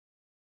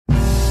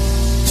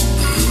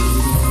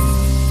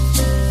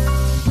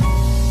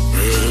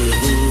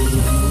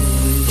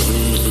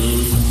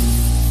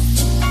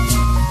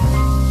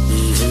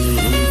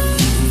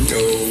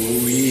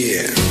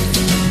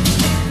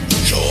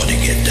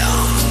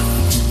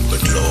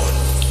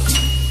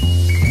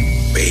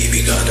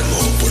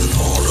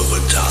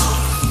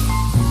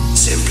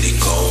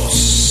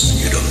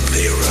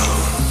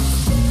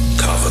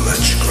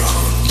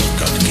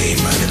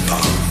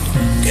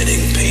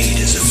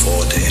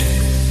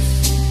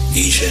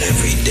Each and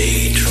every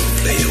day to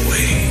play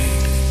away,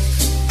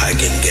 I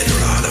can get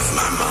her out of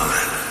my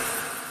mind.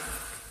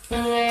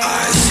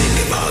 I think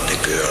about the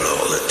girl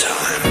all the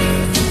time.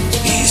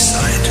 East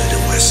side to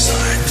the west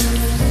side,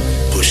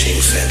 pushing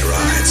fat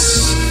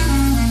rides.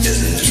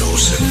 Isn't it no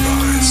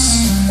surprise?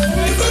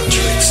 You got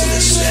tricks in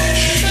the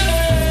stash,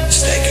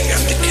 stacking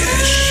up the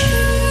cash,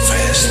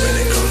 fast when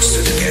it comes to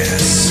the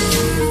gas.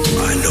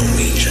 I know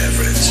me,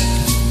 Everett.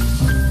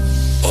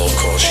 All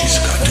cause she's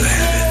got to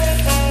have it.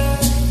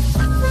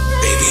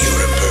 Baby,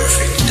 you're a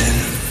perfect 10.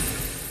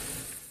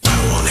 I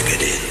wanna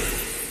get in.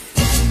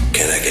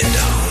 Can I get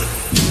down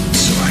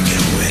so I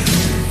can win?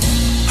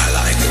 I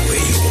like the way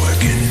you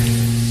work it.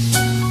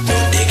 No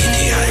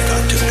diggity, I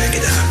got to back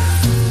it up.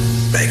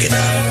 Back it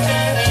up.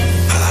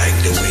 I like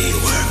the way you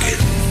work it.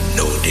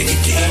 No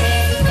diggity,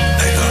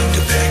 I got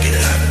to back it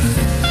up.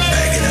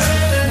 Back it up.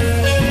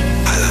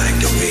 I like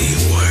the way you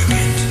work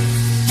it.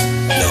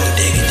 No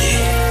diggity,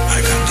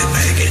 I got to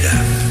back it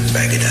up.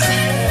 Back it up.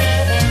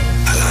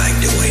 I like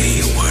the way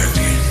you work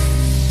it.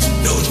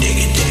 No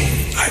diggity,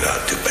 I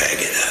got to back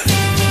it up.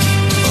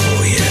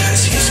 Oh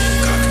yes, he's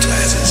got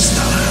class and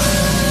style.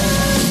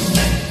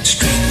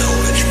 Street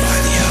knowledge by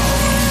the hour.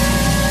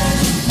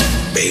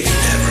 Baby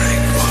never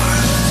act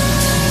wild.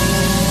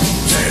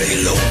 Very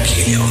low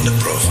key on the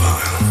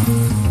profile.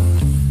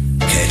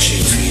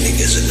 Catching feeling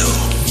is a no.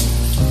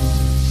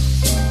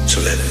 So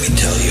let me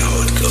tell you how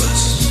it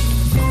goes.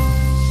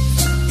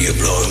 You're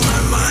blowing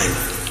my mind.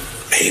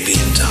 Maybe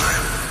in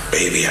time,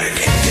 baby, I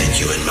can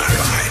get you in my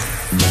ride.